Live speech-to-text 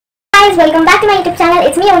guys, welcome back to my YouTube channel.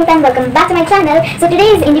 It's me Vinkitha and welcome back to my channel. So today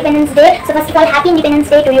is Independence Day. So first of all, happy Independence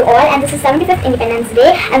Day to you all, and this is 75th Independence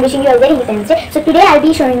Day. I'm wishing you a very Independence Day. So today I'll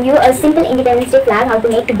be showing you a simple Independence Day flag, how to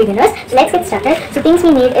make to beginners. So let's get started. So things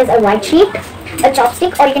we need is a white sheet, a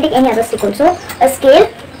chopstick, or you can take any other stick also, a scale,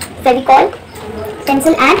 fevicol,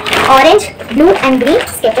 pencil, and orange, blue and green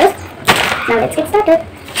sketches. Now let's get started.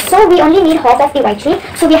 So we only need half of the white sheet.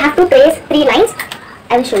 So we have to trace 3 lines.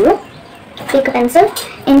 I will show you. Take a pencil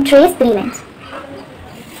and trace 3 lines.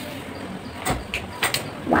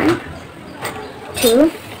 1,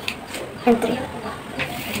 2 and 3.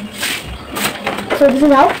 So this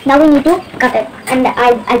is how. Now we need to cut it, and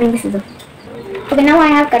I'll bring the scissors. Okay, now I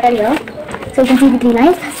have cut it here. So you can see the 3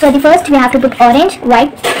 lines. So the first we have to put orange,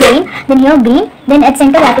 white, plain, then here green, then at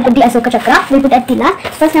center we have to put the Ashoka Chakra. We'll put at the last.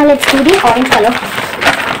 First now let's do the orange color.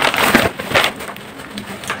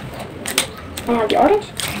 I have the orange.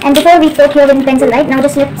 And before we poke here with pencil, right, now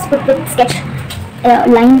just let's put the sketch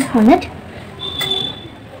lines on it.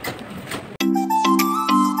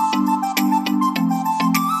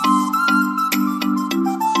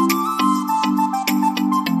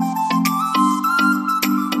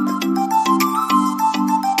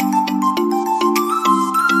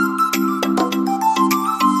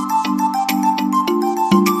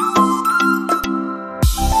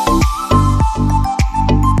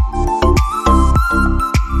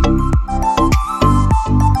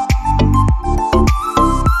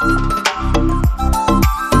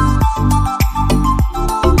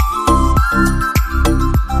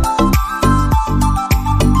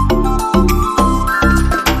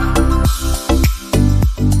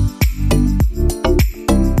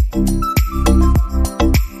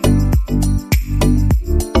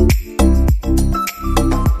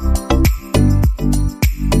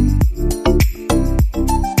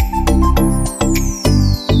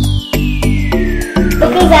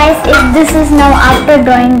 Guys, if this is now after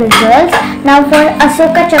drawing the girls. Now for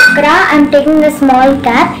Ashoka Chakra, I'm taking the small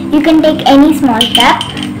cap. You can take any small cap.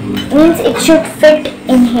 Means it should fit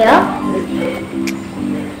in here.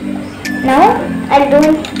 Now I'll do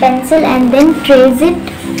with pencil and then trace it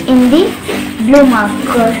in the blue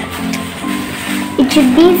marker. It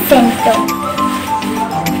should be center.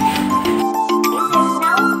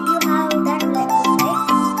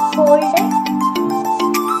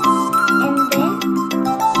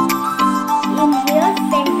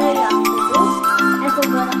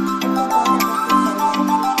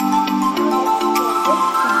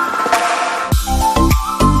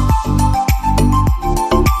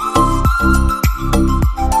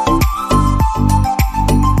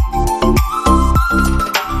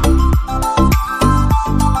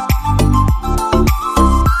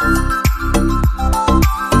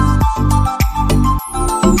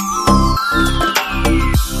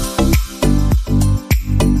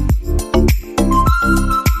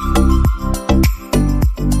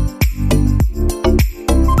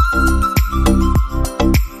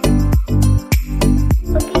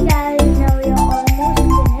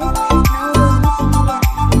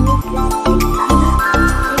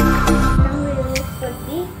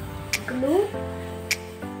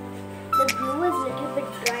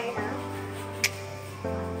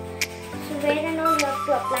 Where and now you have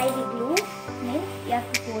to apply the glue, means you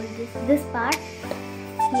have to hold this part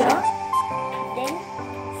here, then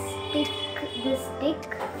stick this stick,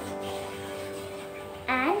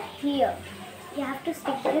 and here you have to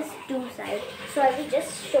stick this 2 sides. So I will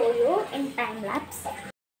just show you in time lapse.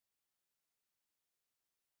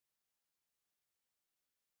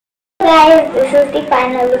 Guys, this is the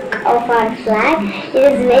final look of our flag.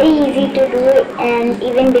 It is very easy to do and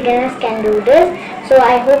even beginners can do this. So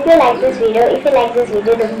I hope you like this video. If you like this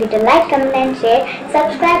video, don't forget to like, comment and share,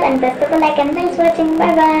 subscribe and press the bell icon. Thanks for watching.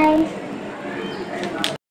 Bye bye.